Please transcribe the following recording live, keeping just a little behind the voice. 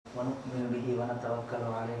ونؤمن به ونتوكل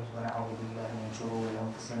عليه ونعوذ بالله من شرور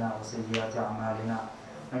أنفسنا وسيئات أعمالنا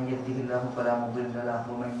من يهده الله فلا مضل له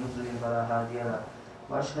ومن يضلل فلا هادي له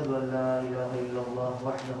وأشهد أن لا إله إلا الله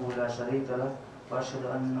وحده لا شريك له وأشهد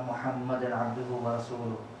أن محمدا عبده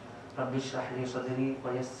ورسوله رب اشرح لي صدري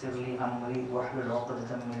ويسر لي أمري واحلل عقدة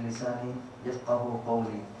من لساني يفقهوا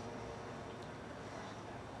قولي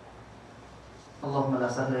اللهم لا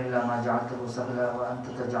سهل إلا ما جعلته سهلا وأنت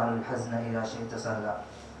تجعل الحزن إذا شئت سهلا.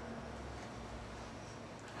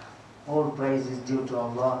 All praise is due to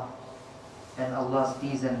Allah, and Allah's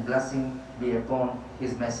peace and blessing be upon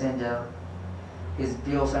His messenger, His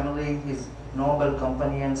pure family, His noble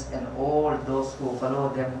companions, and all those who follow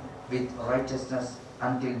them with righteousness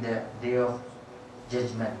until the day of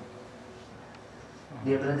judgment.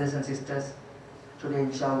 Dear brothers and sisters, today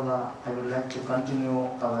inshallah I would like to continue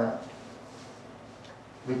our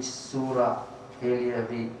which surah earlier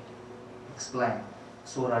we explained,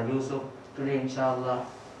 Surah Yusuf. Today inshallah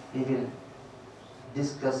we will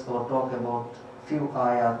discuss or talk about few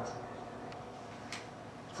ayat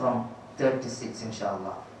from 36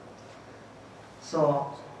 inshallah.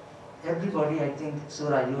 So everybody, I think,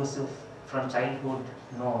 Surah Yusuf from childhood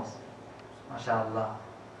knows, mashallah.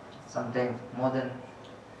 Sometime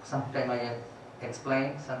I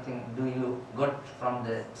explain something do you got from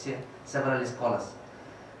the several scholars.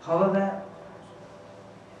 However,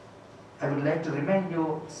 I would like to remind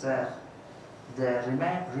you, sir, the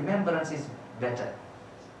remembrance is better.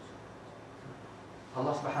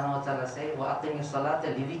 Allah subhanahu wa ta'ala say, وَأَقِمِ الصَّلَاةَ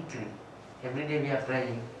لِذِكْرِ. Every day we are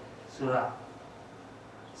praying Surah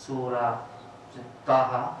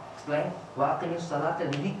Taha, explain, وَأَقِمِ الصَّلَاةَ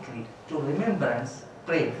لِذِكْرِ, to remembrance,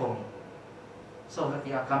 pray for me. So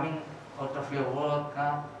you are coming out of your work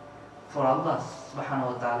for Allah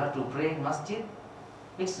subhanahu wa ta'ala to pray in masjid.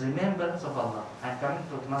 It's remembrance of Allah. I am coming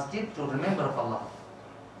to masjid to remember of Allah.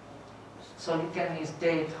 So you can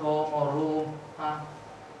stay at home or room.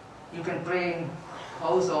 You can pray in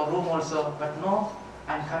house or room also. But no,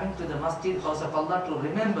 I am coming to the masjid, house of Allah, to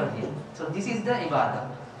remember Him. So this is the ibadah.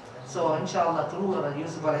 So inshallah through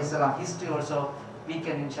Yusuf alayhi salam history also we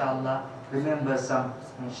can inshallah remember some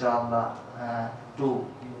inshallah to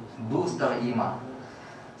boost our iman.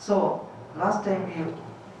 So last time we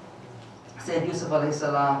said Yusuf alayhi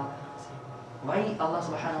salam, why Allah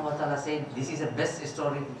subhanahu wa ta'ala said this is the best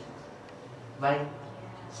story? Why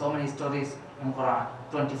so many stories in Quran,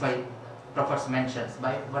 25 prophets mentions,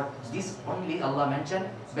 but this only Allah mentioned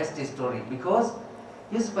best story? Because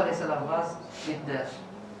Yusuf alayhi salam was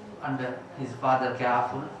under his father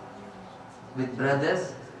careful, with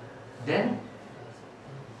brothers, then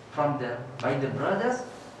by the brothers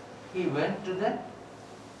he went to the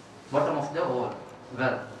bottom of the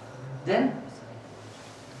well. Then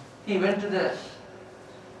he went to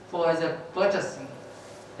as a purchasing,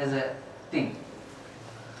 as a thing.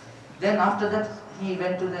 Then after that he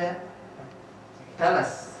went to the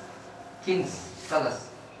palace, king's palace.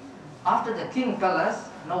 After the king palace,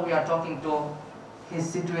 now we are talking to his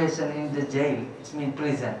situation in the jail, it means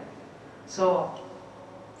prison. So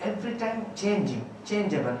every time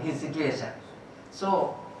changeable his situation.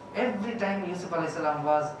 So every time Yusuf alayhi salam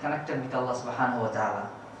was connected with Allah subhanahu wa ta'ala.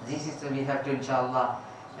 This is we have to inshallah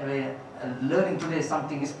learning today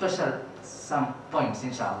something special, some points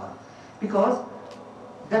inshallah. Because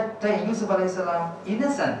that time Yusuf alayhi salam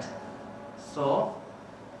innocent. So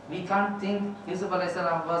we can't think Yusuf alayhi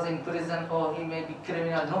salam was in prison or he may be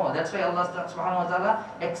criminal. No, that's why Allah subhanahu wa ta'ala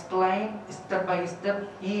explained step by step.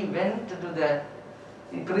 He went to the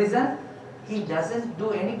prison. He doesn't do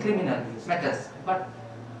any criminal matters, but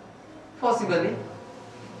possibly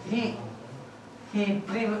he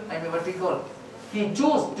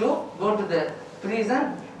chose to go to the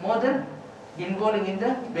prison more than involving in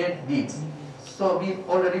the bad deeds. So we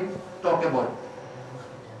already talked about.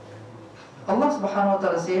 Allah subhanahu wa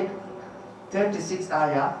ta'ala said, 36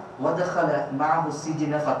 ayah, وَدَخَلَ مَعَهُ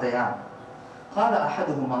السِّجْنَ فَتَيَانِ قَالَ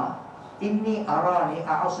أَحَدُهُمَا إِنِّي أَرَانِي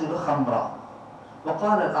أَعْصِرُ خَمْرًا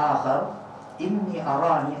وَقَالَ الْآخَرُ إِنِّي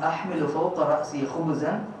أَرَانِي أَحْمِلُ فَوْقَ رَأْسِي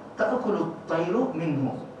خُبْزًا تَأْكُلُ الطَّيْرُ مِنْهُ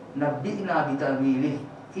نَبِّئْنَا بِتَأْوِيلِهِ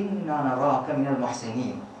إِنَّا نَرَاكَ مِنَ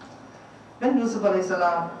الْمُحْسِنِينَ. When Yusuf alayhi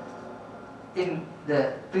salam in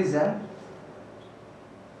the prison,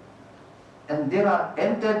 and there are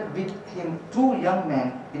entered with him two young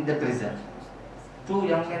men in the prison. Two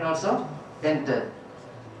young men also entered.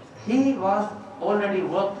 He was already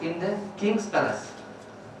worked in the king's palace,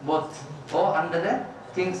 both or under the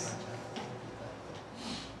king's.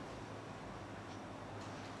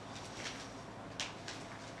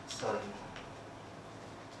 Sorry.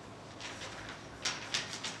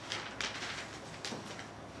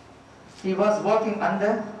 He was working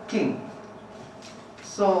under king.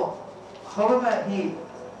 So, however, he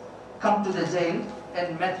come to the jail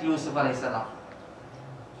and met Yusuf alayhi salam.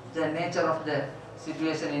 The nature of the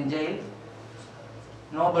situation in jail,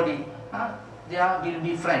 nobody, they will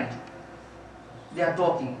be friend. They are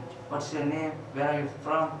talking. What's your name? Where are you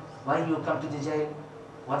from? Why you come to the jail?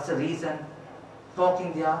 What's the reason?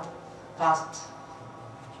 Talking their past,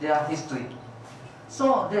 their history.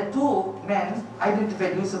 So the two men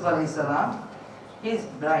identified Yusuf alayhi salam. He is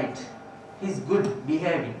bright, he is good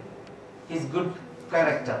behaving, he is good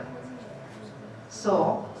character.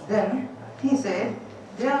 So then he said,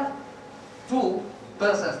 there are two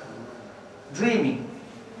persons dreaming.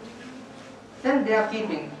 Then they are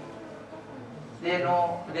keeping. They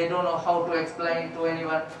don't know how to explain to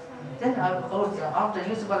anyone. Then after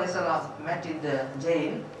Yusuf alayhi salam met in the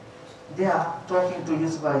jail, they are talking to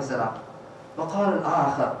Yusuf alayhi salam. وقال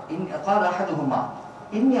الآخر قال أحدهما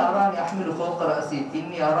إني أراني أحمل فوق رأسي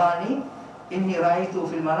إني رأيت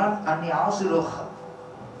في المنام أني عاصر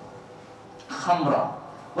خمرا.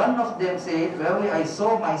 One of them said, verily I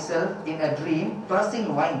saw myself in a dream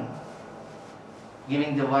pressing wine,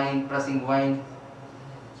 giving the wine, pressing wine,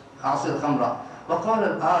 عاصر خمرا.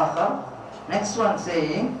 وقال الآخر, next one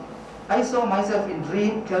saying, I saw myself in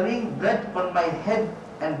dream carrying bread on my head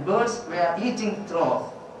and birds were eating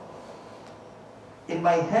thereof. In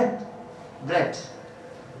my head, bread.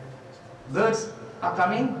 Birds are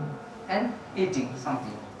coming and eating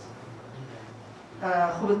something.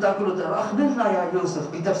 أخبرنا يا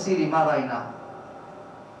يوسف بتفسير ما رأينا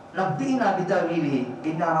نبئنا بتأويله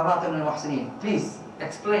إنا نراك من المحسنين. Please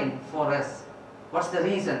explain for us what's the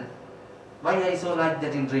reason why I saw like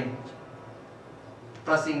that in dream,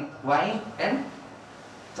 pressing wine and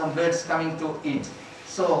some birds coming to eat.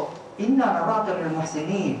 So إنا نراك من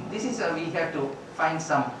المحسنين. This is we have to find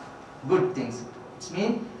some good things. It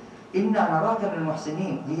means إنا نراك من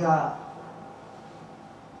المحسنين.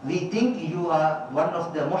 We think you are one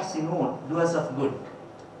of the muhsinun, doers of good.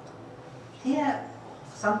 Here,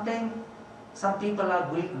 sometimes some people are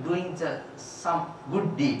doing some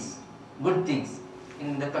good deeds, good things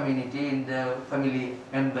in the community, in the family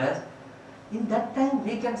members. In that time,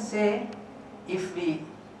 we can say, if we,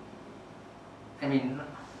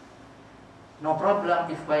 no problem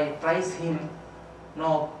if I praise him,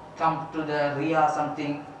 no come to the Riya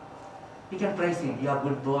something, we can praise him. You are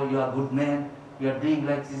good boy, you are good man. You are doing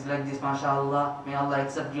like this, mashallah, may Allah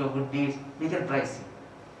accept your good deeds. We can praise him.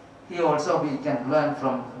 Here also we can learn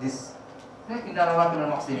from this.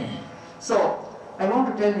 So, I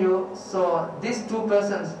want to tell you, so these two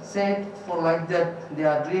persons said for like that, they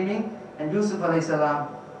are dreaming, and Yusuf alayhi salam,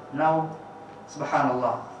 now,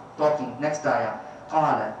 subhanallah, talking, next ayah,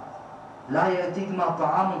 قال لا يأتيكما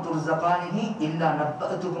طعام ترزقانه إلا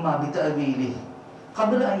نبأتكما بتأويله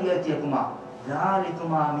قبل أن يأتيكما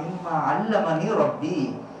ذلكما مما علمني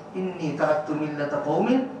ربي إني تركت ملة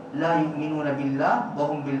قوم لا يؤمنون بالله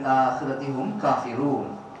وهم بالآخرة هم كافرون.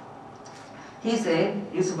 He said,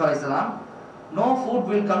 Yusuf alayhi salam, no food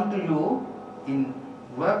will come to you in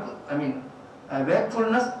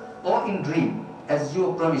wakefulness or in dream as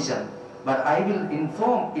your provision, but I will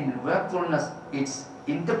inform in wakefulness its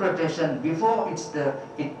interpretation before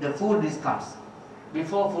the food comes.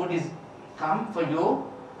 Before food is come for you,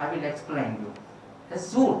 I will explain you.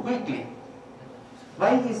 Soon, quickly.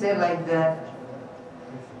 Why he said like that?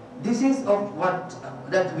 This is of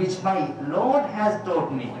that which my Lord has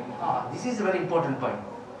taught me. This is a very important point.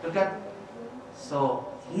 Look at. So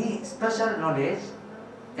he special knowledge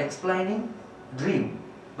explaining dream,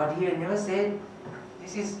 but he never said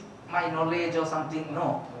this is my knowledge or something.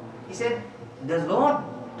 No, he said the Lord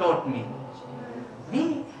taught me.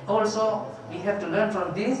 We have to learn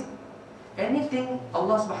from this. Anything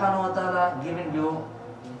Allah subhanahu wa ta'ala given you,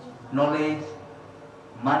 knowledge,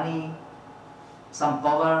 money, some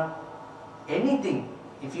power, anything.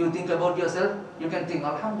 If you think about yourself, you can think,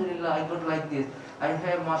 Alhamdulillah, I got like this. I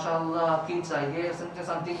have, mashallah, kids, I have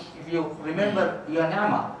something. If you remember your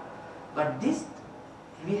ni'mah. But this,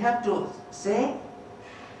 we have to say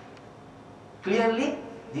clearly,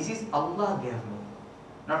 this is Allah gave me,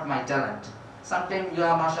 not my talent. Sometimes you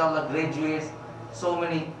are, mashallah, graduates, so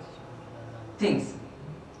many things.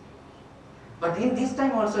 But in this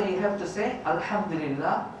time also you have to say,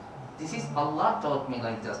 Alhamdulillah, this is Allah taught me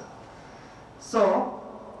like this. So,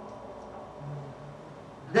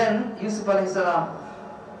 then Yusuf alayhi salam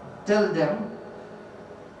tell them,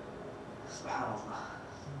 Subhanallah,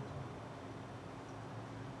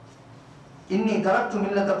 Inni taraktu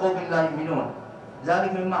millata qawmin la yu'minun.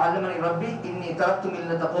 ذلك مما علمني ربي إني تركت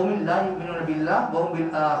ملة قوم لا يؤمنون بالله وهم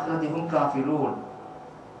بالآخرة هم كافرون.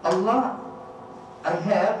 Allah, I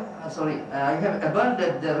have I have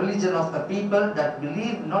abandoned the religion of a people that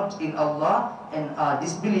believe not in Allah and are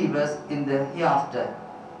disbelievers in the hereafter.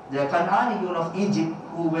 The Canaaniyun of Egypt,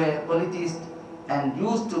 who were polytheists and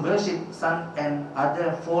used to worship sun and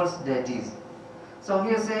other false deities. So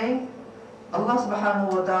he is saying, Allah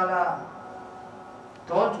subhanahu wa ta'ala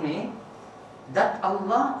taught me that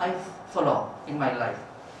Allah I follow in my life.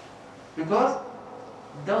 Because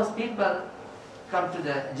those people come to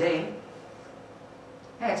the jail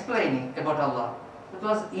explaining about Allah.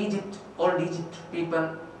 Because Egypt, old Egypt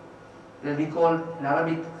people will be called in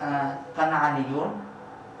Arabic Canaaniyun,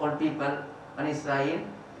 old people in Israel,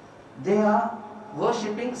 they are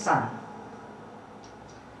worshipping sun.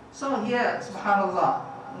 So here, subhanallah,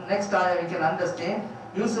 next time we can understand,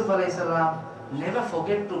 Yusuf alayhi salam never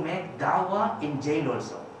forget to make da'wah in jail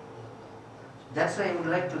also. That's why I would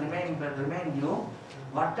like to remind you,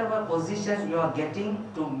 whatever position you are getting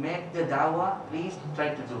to make the da'wah, please try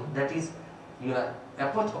to do. That is your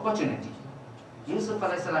opportunity. Yusuf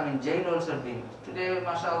alayhi salam in jail also been. Today,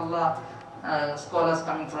 mashallah, scholars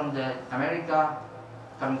coming from the America,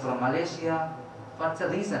 coming from Malaysia. What's the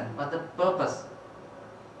reason? What's the purpose?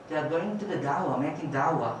 They are going to the da'wah, making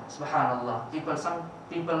da'wah, subhanallah. Some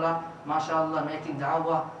people are, mashallah, making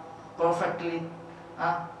da'wah perfectly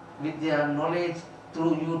with their knowledge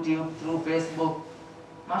through YouTube, through Facebook.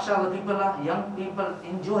 Mashallah, young people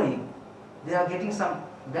enjoying. They are getting some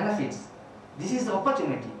benefits. This is the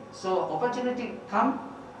opportunity. So opportunity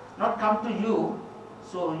not come to you,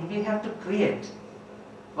 so we have to create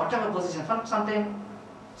whatever position. Sometimes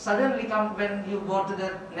suddenly come when you go to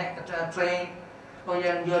the train, or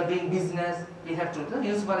you are doing business, we have to.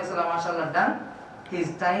 Yusuf alayhi salam, mashallah, done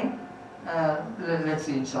his time. Let's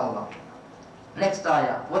see, inshallah. Next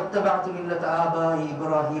ayah. وَاتَّبَعْتُ مِلَّةَ آبَائِ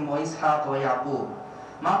إِبْرَاهِيمَ وَإِسْحَاقَ وَيَعْقُوبَ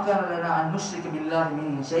مَا كَانَ لَنَا أَن نُشْرِكَ بِاللَّهِ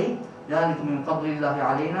مِن شَيْءٍ ذَلِكَ مِن فَضْلِ اللَّهِ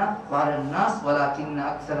عَلَيْنَا وَعَلَى النَّاسِ وَلَكِنَّ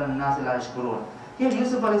أَكْثَرَ النَّاسِ لَا يَشْكُرُونَ. Here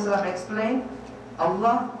Yusuf alayhi salam explained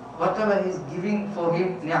Allah, whatever He is giving for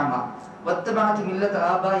him, ni'mah. وَاتَّبَعْتُ مِلَّةَ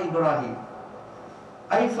آبَائِ إِبْرَاهِيمَ.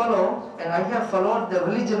 I follow and I have followed the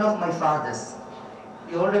religion of my fathers.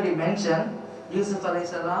 You already mentioned Yusuf alayhi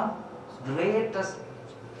salam, greatest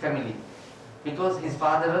family, because his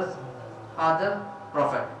father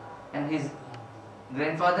prophet, and his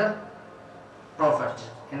grandfather prophet,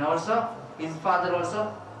 and also his father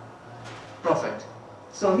also prophet.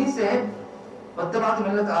 So he said, وَاتَّبَعْتُ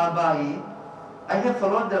مِلَّةَ آبَائِ, I have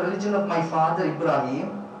followed the religion of my father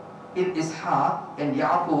Ibrahim, in Ishaq and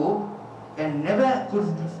Yaqub, and never could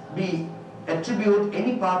be attribute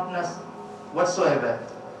any partners whatsoever.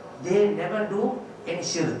 They never do any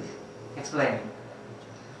shirk. Explaining.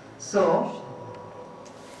 So,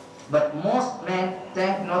 but most men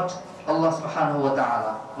thank not Allah subhanahu wa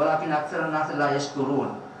ta'ala. وَلَكِنْ أَكْثَرَ النَّاسِ لَا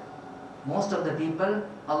يَشْكُرُونَ. Most of the people,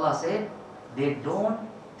 Allah said, they don't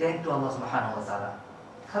thank to Allah subhanahu wa ta'ala.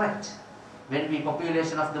 Correct. When we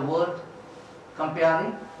population of the world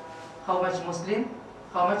comparing, how much Muslim,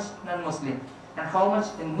 how much non-Muslim, and how much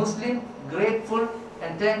in Muslim grateful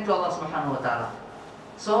and thank to Allah subhanahu wa ta'ala.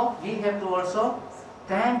 So we have to also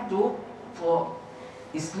thank for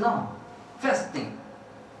Islam. First thing,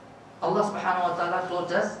 Allah subhanahu wa ta'ala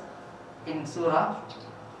taught us in surah,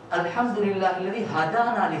 Alhamdulillah alladhi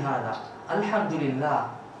hadana lihada. Alhamdulillah.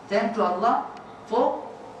 Thank to Allah for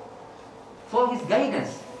His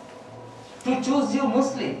guidance to choose you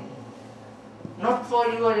Muslim. Not for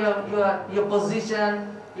your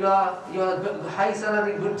position, your high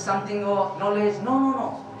salary, good something or knowledge.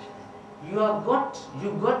 No. You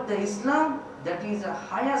got the Islam, that is the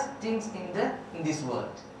highest things in this world.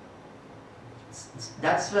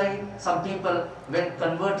 That's why some people, when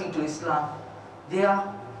converting to Islam, they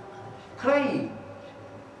are crying.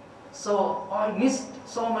 So I missed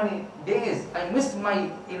so many days. I missed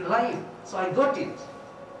in life. So I got it.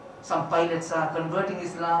 Some pilots are converting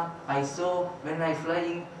Islam. I saw when I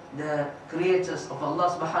flying the creatures of Allah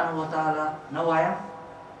subhanahu wa ta'ala. Now I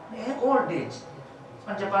am old age.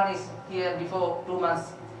 One Japanese here before 2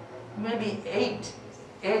 months, maybe age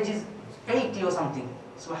is 80 or something.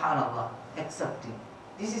 Subhanallah, accepting.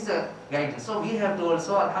 This is a guidance. So we have to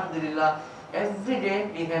also, alhamdulillah, every day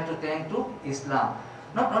we have to thank to Islam.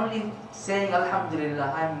 Not only saying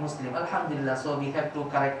alhamdulillah, I am Muslim, alhamdulillah. So we have to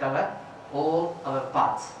correct all our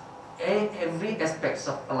paths. Every aspects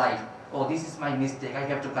of life. Oh, this is my mistake, I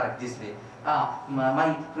have to correct this way.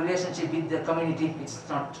 My relationship with the community, it's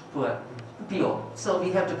not pure. So we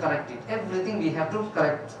have to correct it. Everything we have to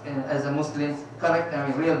correct as a Muslim,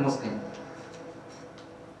 real Muslim.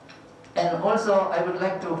 And also I would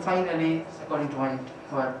like to finally, according to my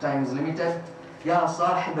time is limited, Ya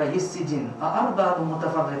sahiba yissijin a'arbabun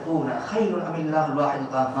mutafarriquna khayrun amillahu al-wahid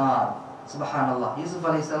al-qahhar. Subhanallah. Yusuf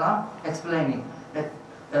alayhi salam explaining that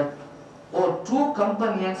or two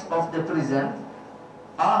companions of the prison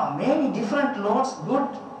are many different lords good,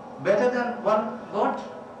 better than one God.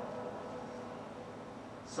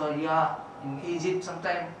 So yeah, in Egypt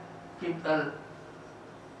sometimes people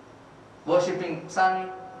worshipping sun,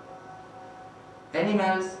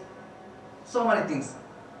 animals, so many things.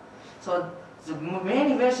 So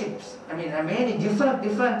many worships, many different,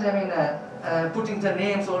 putting the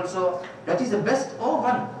names also. That is the best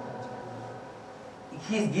one.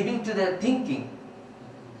 He is giving to the thinking.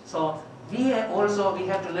 So we have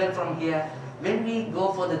to learn from here. When we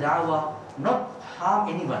go for the dawah, not harm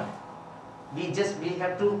anyone. We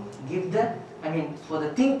have to give for the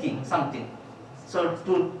thinking something. So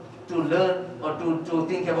to learn or to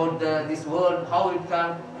think about this world, how it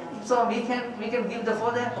can. So we can give the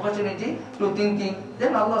further opportunity to thinking.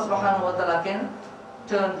 Then Allah subhanahu wa ta'ala can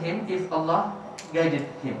turn him if Allah guided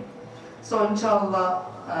him. So inshallah,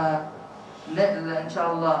 I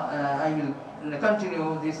will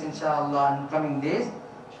continue this inshallah in coming days.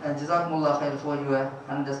 Jazakumullah khair for your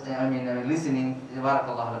listening.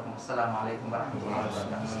 Barakallahu lakum. Assalamu alaikum warahmatullahi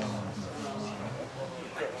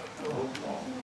wabarakatuh.